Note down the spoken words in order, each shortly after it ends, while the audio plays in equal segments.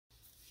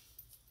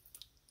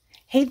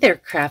Hey there,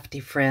 crafty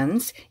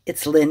friends.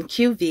 It's Lynn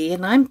QV,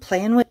 and I'm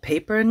playing with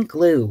paper and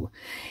glue.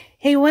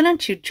 Hey, why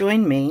don't you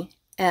join me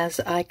as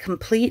I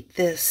complete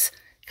this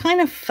kind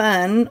of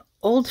fun,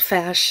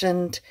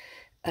 old-fashioned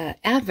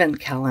advent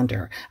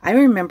calendar. I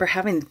remember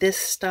having this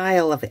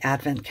style of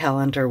advent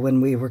calendar when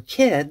we were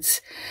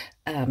kids,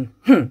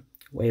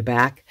 way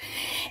back,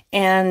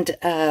 and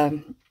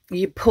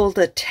you pulled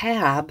a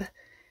tab,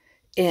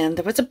 and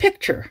there was a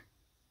picture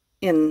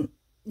in,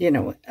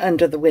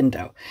 under the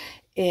window.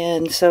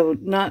 And so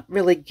not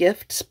really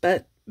gifts,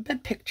 but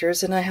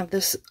pictures. And I have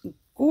this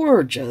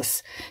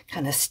gorgeous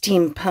kind of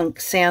steampunk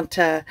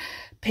Santa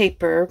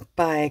paper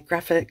by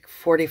Graphic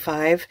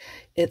 45.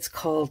 It's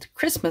called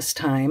Christmas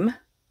Time. I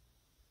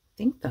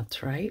think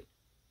that's right.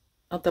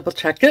 I'll double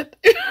check it.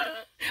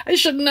 I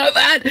should know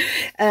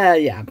that.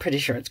 Yeah, I'm pretty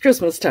sure it's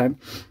Christmas time.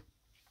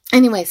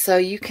 Anyway, so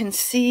you can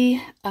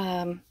see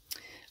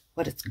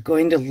what it's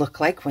going to look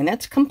like when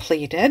it's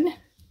completed.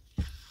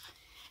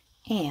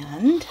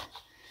 And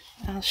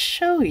I'll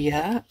show you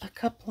a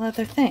couple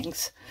other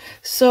things.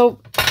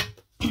 So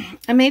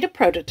I made a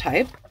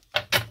prototype,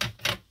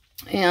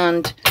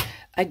 and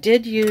I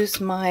did use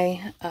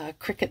my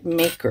Cricut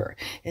Maker.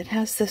 It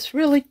has this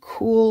really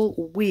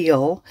cool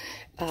wheel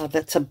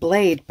that's a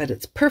blade, but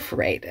it's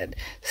perforated.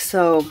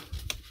 So,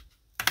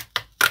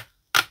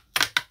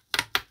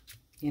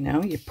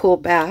 you pull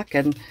back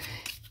and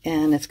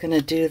it's going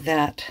to do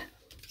that.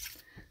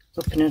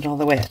 Open it all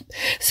the way up.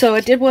 So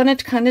I did want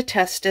to kind of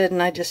test it,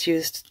 and I just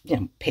used,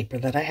 paper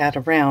that I had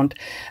around,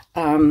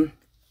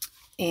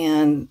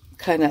 and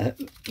kind of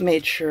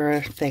made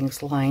sure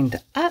things lined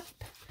up.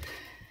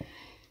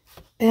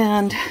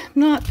 And I'm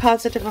not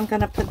positive I'm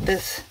going to put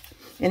this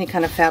any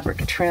kind of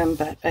fabric trim,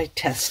 but I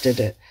tested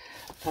it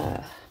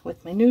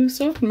with my new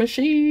sewing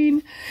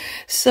machine.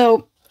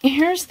 So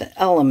here's the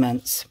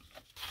elements.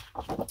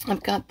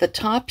 I've got the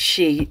top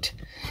sheet,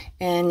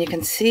 and you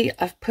can see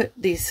I've put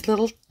these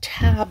little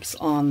tabs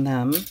on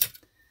them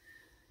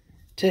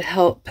to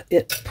help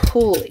it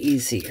pull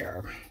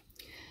easier.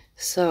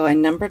 So I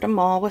numbered them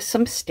all with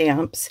some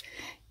stamps,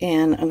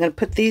 and I'm going to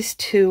put these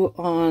two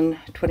on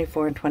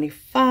 24 and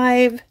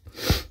 25.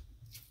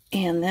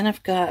 And then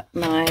I've got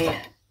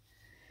my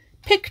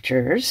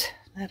pictures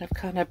that I've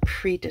kind of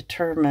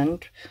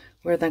predetermined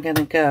where they're going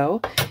to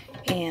go.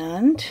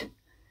 And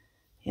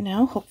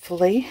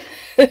hopefully,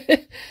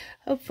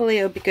 hopefully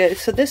it'll be good.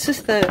 So this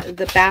is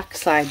the back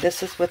side.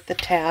 This is with the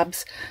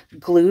tabs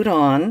glued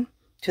on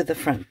to the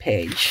front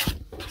page.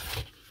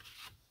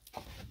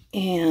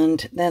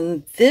 And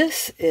then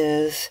this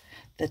is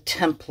the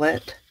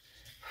template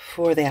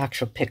for the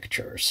actual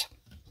pictures.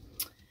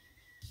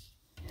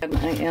 And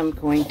I am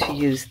going to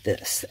use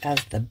this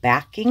as the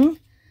backing,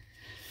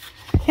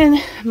 and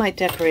I might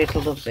decorate a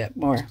little bit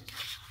more.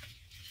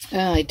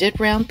 I did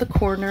round the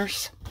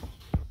corners,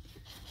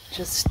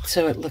 just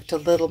so it looked a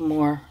little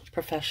more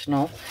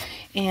professional.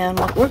 And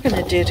what we're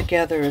going to do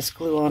together is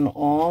glue on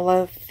all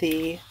of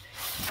the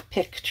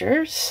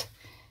pictures,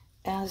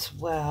 as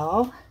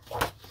well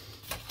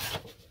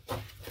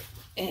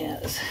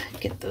as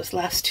get those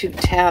last two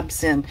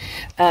tabs in.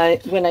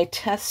 When I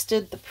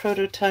tested the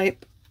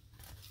prototype,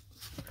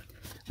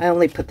 I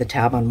only put the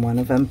tab on one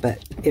of them,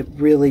 but it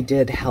really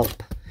did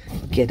help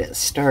get it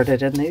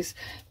started. And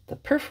the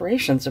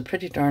perforations are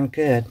pretty darn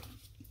good.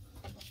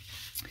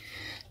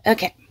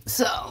 Okay,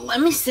 so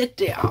let me sit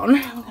down.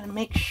 I'm going to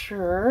make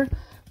sure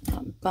I'm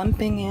not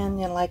bumping in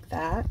you like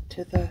that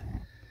to the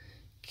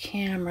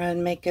camera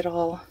and make it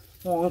all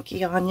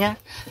wonky on you.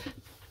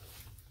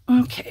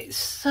 Okay,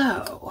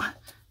 so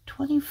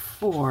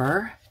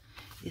 24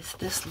 is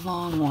this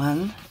long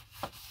one.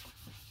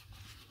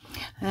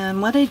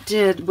 And what I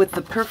did with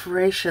the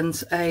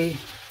perforations, I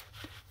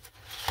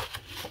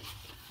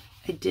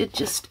did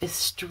just a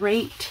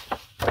straight,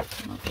 I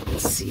don't know if you can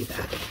see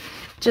that,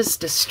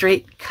 just a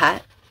straight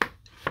cut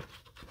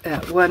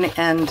at one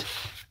end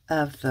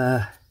of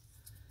the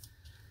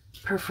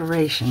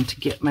perforation to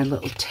get my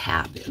little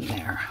tab in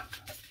there.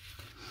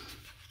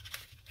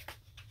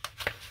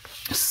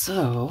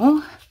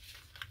 So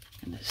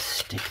I'm going to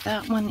stick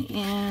that one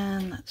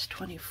in. That's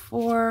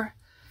 24.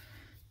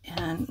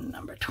 And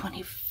number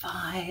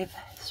 25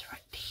 is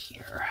right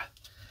here.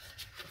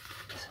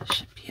 So it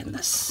should be in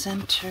the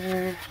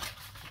center.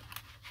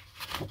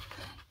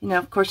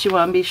 Of course, you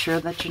want to be sure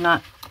that you're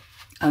not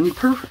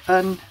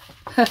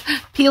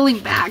peeling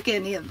back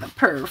any of the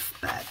perf,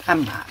 but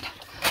I'm not.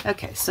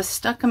 Okay, so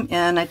stuck them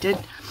in. I did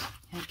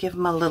give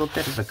them a little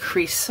bit of a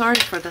crease. Sorry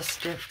for the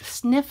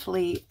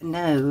sniffly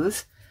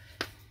nose.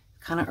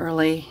 Kind of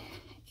early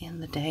in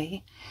the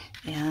day,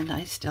 and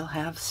I still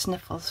have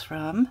sniffles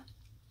from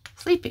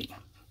sleeping.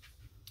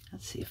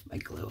 Let's see if my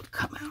glue will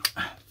come out.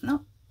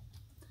 Nope.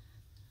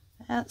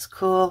 That's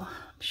cool.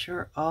 I'm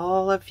sure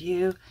all of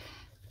you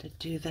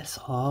do this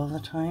all the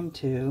time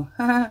too.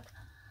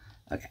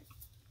 Okay.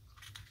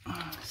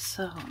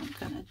 So I'm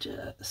gonna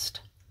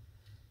just,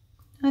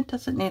 it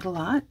doesn't need a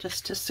lot,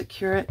 just to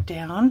secure it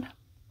down.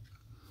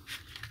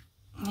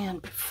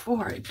 And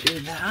before I do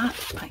that,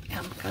 I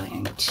am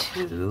going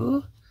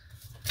to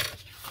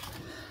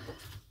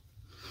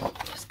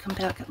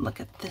back and look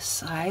at this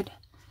side.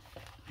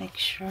 Make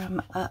sure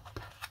I'm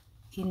up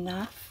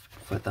enough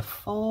for the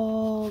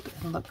fold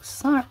and look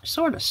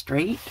sort of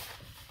straight.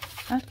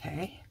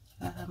 Okay,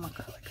 we'll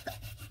go like that.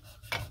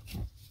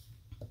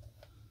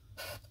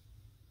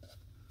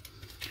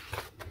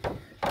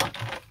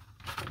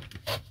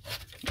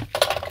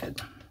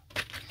 Good.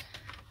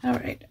 All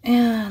right,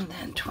 and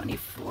then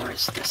 24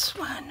 is this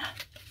one.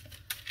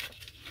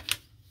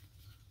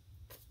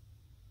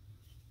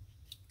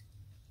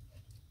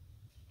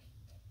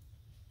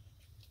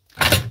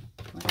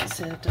 Like I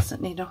said, it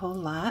doesn't need a whole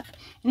lot.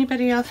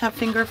 Anybody else have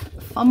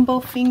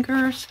fumble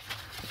fingers?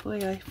 Boy,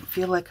 I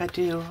feel like I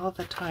do all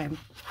the time.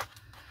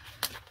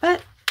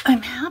 But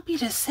I'm happy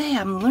to say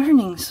I'm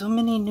learning so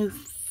many new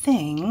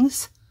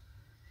things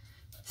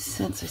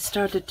since I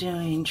started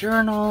doing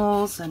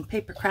journals and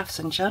paper crafts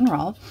in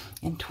general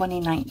in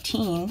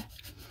 2019.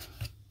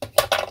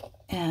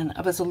 And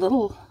I was a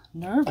little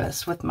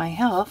nervous with my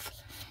health,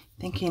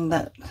 thinking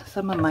that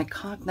some of my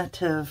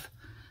cognitive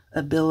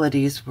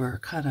abilities were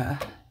kind of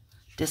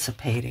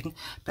dissipating,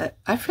 but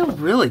I feel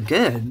really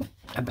good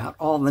about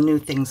all the new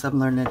things I'm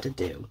learning to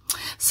do.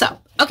 So,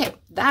 okay,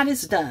 that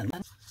is done.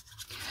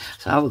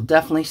 So I will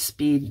definitely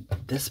speed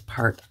this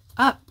part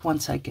up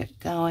once I get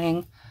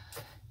going.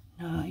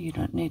 No, you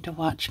don't need to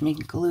watch me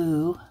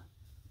glue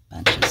a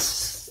bunch of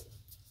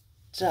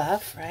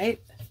stuff,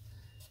 right?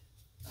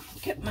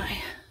 Get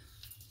my,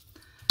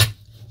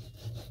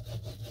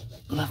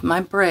 love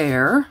my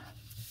brayer.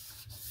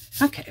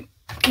 Okay,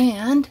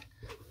 and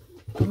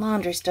the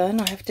laundry's done.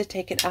 I have to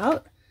take it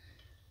out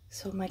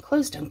so my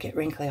clothes don't get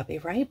wrinkly. I'll be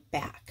right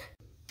back.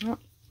 Oh,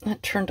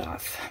 that turned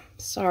off.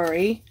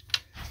 Sorry.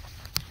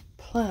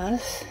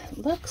 Plus, it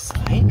looks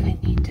like I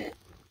need to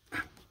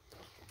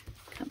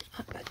come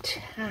up a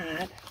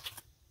tad.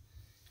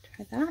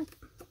 Try that.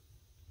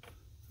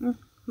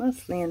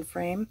 Mostly in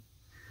frame.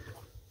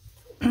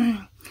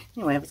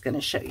 Anyway, I was going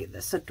to show you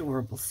this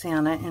adorable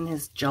Santa and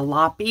his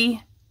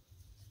jalopy.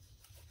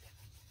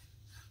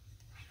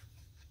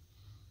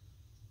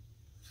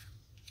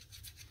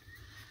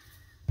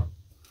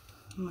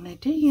 When I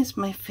do use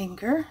my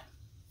finger,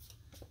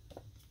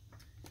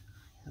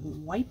 I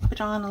wipe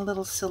it on a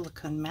little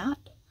silicone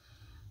mat.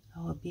 I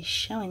will be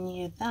showing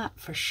you that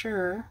for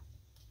sure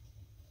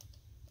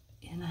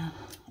in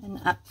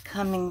an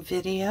upcoming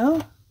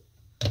video.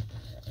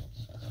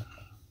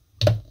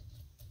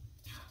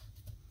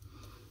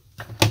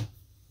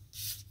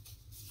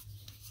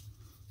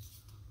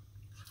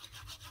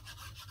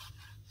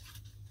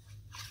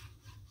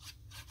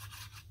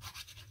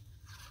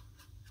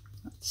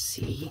 Let's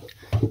see.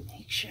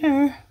 Make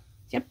sure.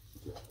 Yep.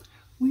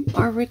 We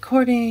are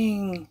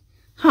recording.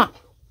 Huh.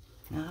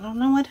 I don't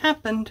know what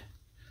happened.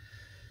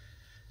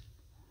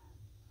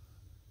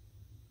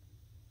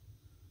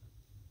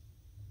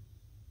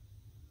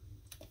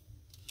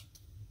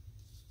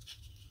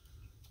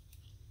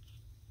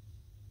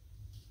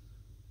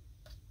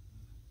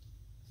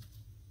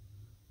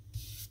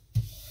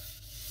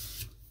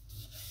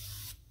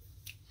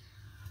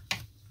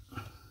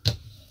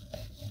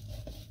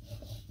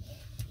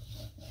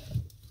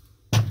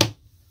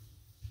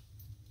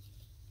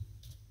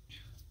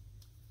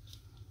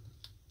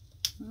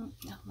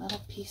 A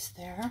little piece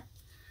there.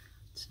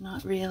 It's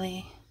not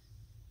really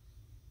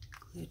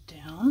glued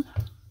down.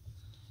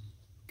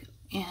 Go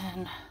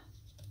in.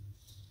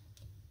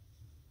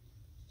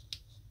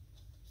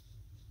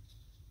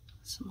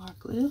 Some more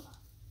glue.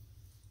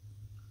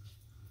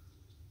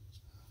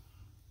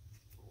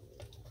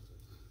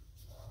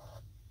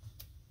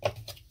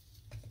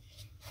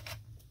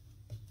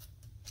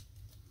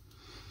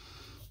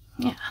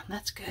 Yeah,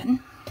 that's good.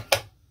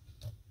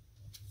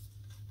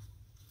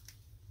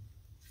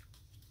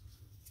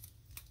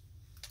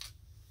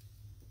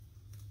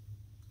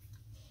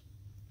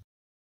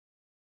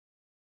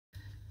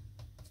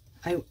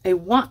 I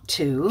want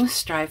to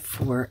strive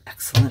for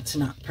excellence,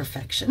 not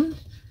perfection,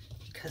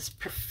 because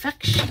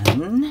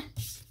perfection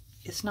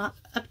is not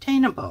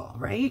obtainable,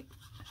 right?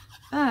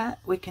 But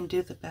we can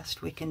do the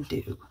best we can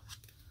do.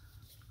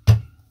 So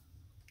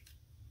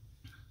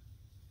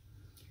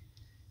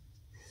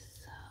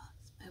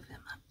let's move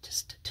him up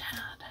just a tad.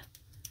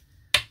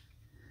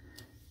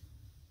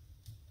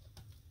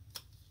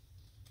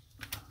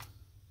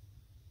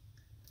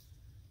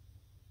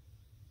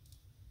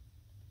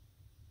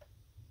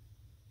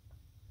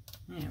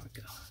 There we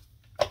go.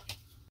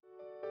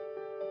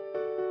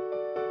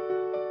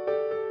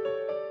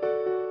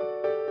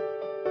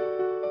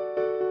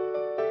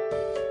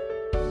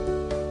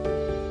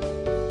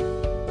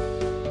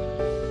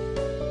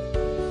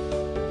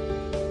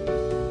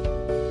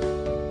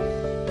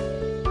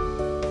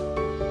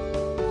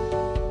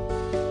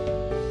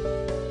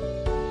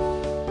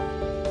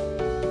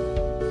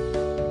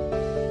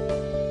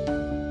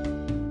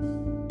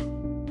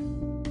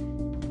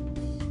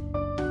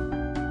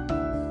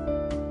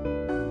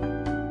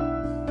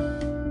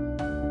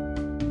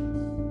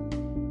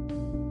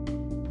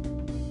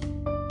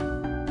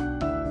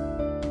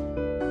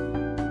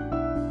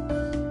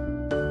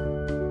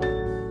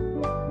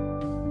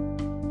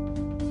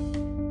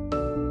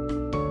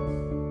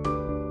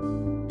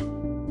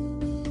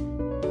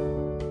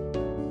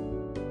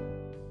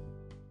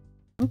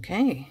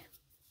 Okay.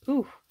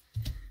 Ooh,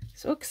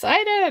 so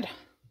excited.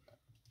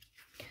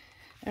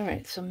 All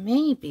right, so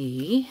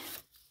maybe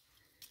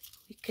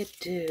we could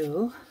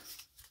do,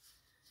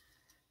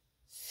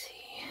 let's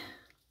see.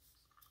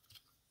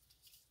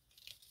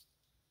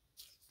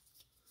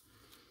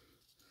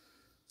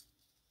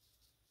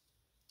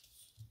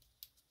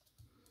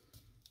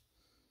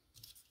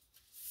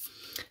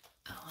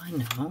 Oh, I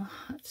know.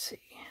 Let's see.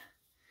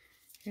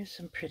 Here's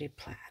some pretty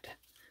plaid.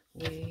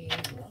 We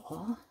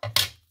will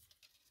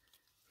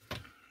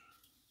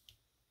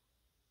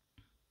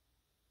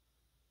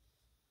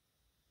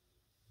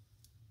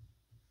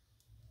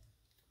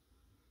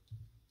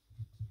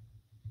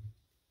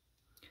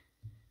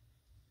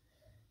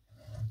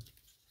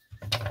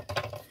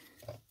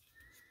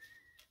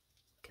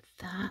get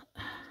that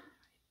right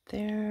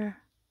there.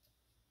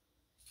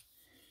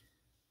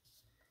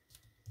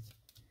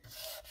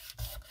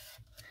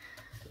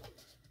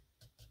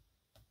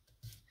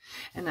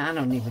 And I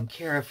don't even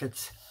care if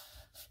it's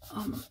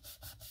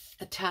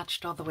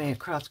attached all the way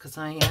across, because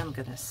I am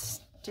going to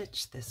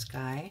stitch this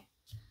guy.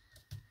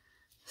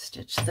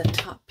 Stitch the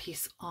top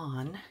piece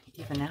on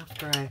even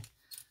after I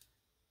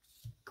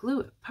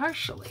glue it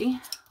partially.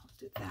 I'll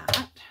do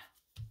that.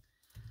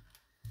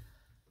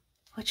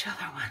 Which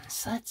other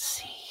ones? Let's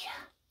see.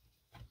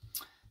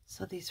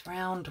 So these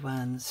round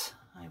ones,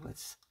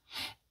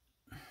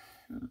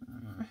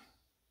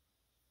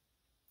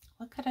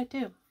 what could I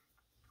do?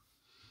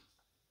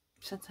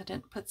 Since I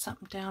didn't put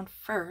something down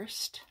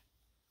first,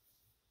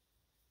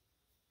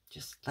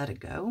 just let it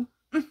go.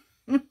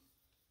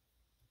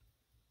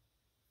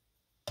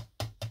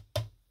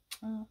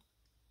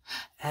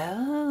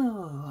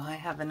 Oh, I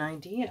have an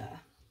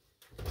idea.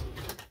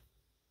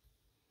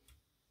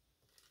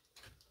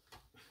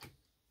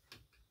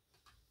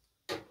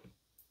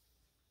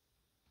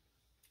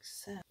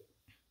 So,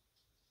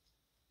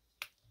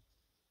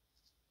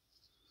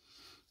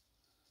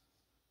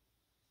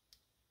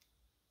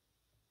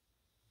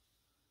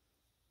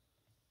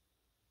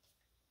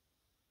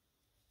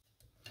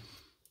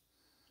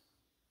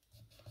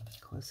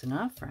 close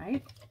enough,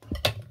 right?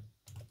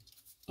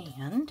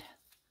 And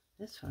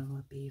this one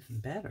would be even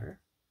better,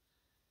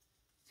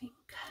 I think.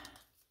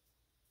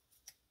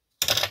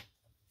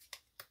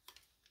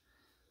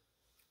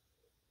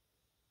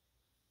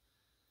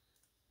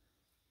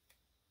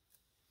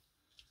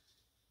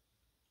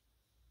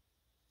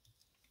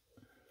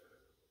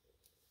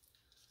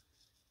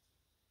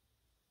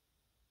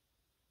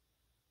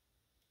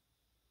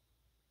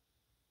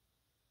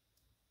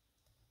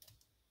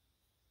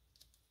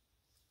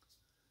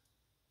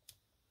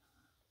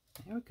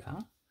 There we go.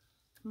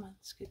 Come on,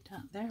 let's get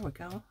down. There we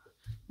go.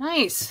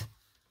 Nice.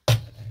 All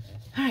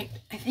right,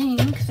 I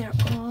think they're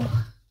all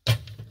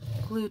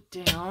glued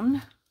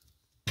down.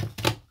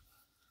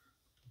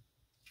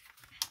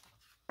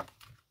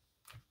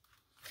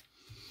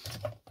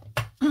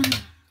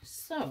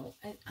 So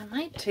I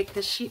might take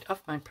this sheet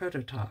off my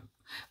prototype.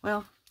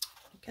 Well,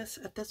 I guess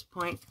at this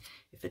point,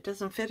 if it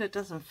doesn't fit, it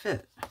doesn't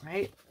fit,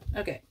 right?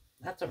 Okay,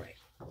 that's all right.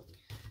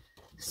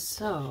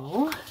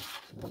 So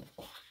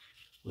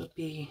we'll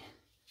be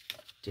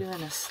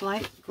doing a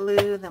slight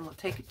glue, then we'll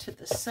take it to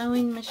the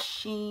sewing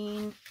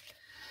machine.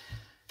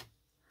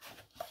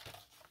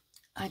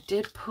 I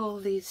did pull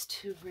these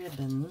two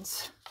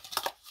ribbons,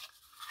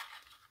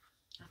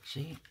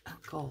 actually a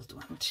gold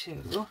one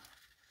too.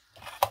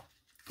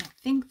 I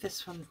think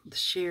this one, the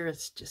sheer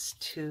is just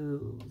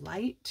too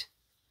light.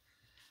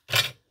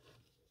 Yeah,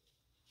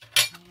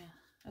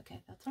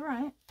 okay, that's all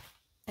right.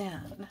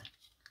 And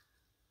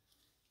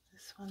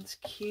this one's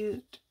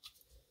cute.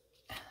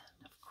 And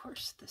of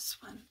course this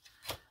one.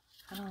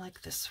 I don't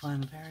like this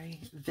one,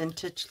 very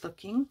vintage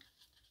looking.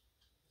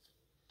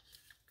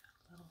 Got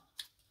a little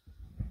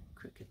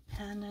crooked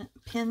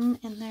pin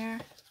in there.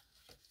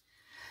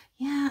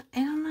 Yeah, I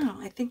don't know.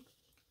 I think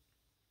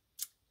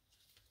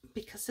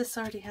because this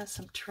already has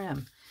some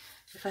trim.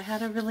 If I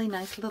had a really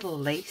nice little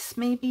lace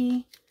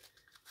maybe,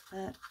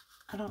 but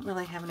I don't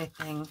really have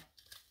anything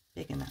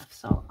big enough.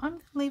 So I'm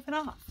going to leave it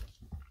off.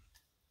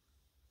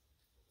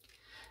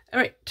 All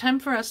right, time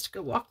for us to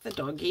go walk the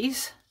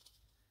doggies.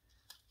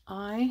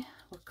 I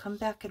will come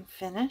back and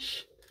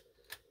finish.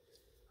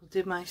 I'll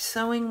do my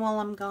sewing while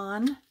I'm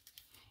gone,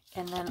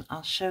 and then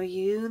I'll show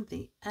you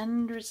the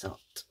end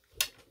result.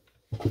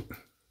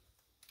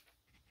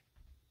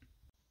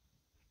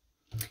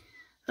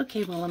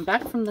 Okay, well, I'm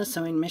back from the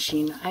sewing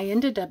machine. I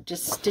ended up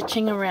just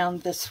stitching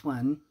around this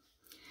one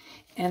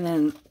and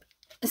then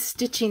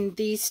stitching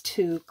these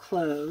two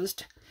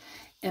closed.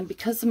 And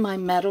because of my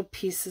metal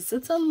pieces,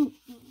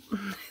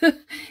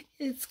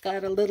 it's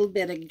got a little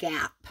bit of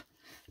gap.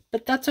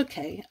 But that's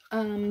okay.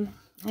 I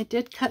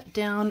did cut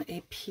down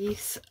a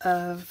piece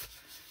of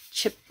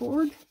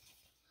chipboard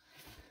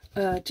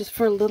just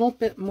for a little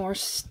bit more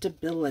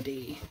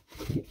stability.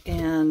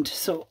 And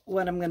so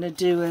what I'm going to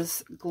do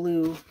is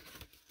glue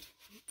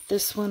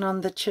this one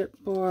on the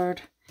chipboard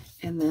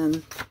and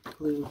then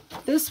glue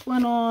this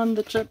one on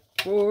the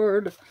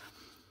chipboard.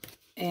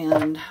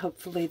 And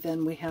hopefully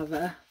then we have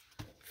a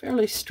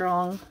fairly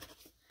strong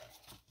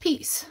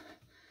piece.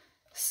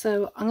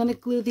 So I'm going to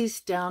glue these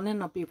down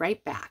and I'll be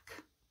right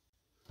back.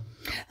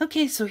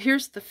 Okay, so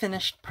here's the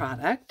finished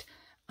product.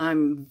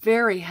 I'm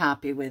very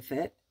happy with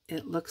it.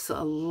 It looks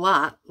a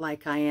lot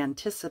like I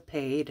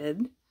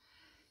anticipated.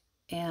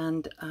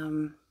 And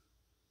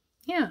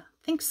yeah,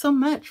 thanks so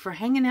much for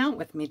hanging out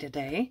with me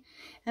today.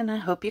 And I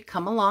hope you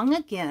come along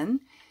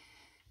again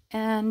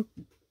and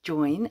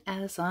join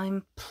as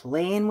I'm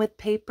playing with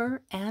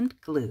paper and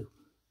glue.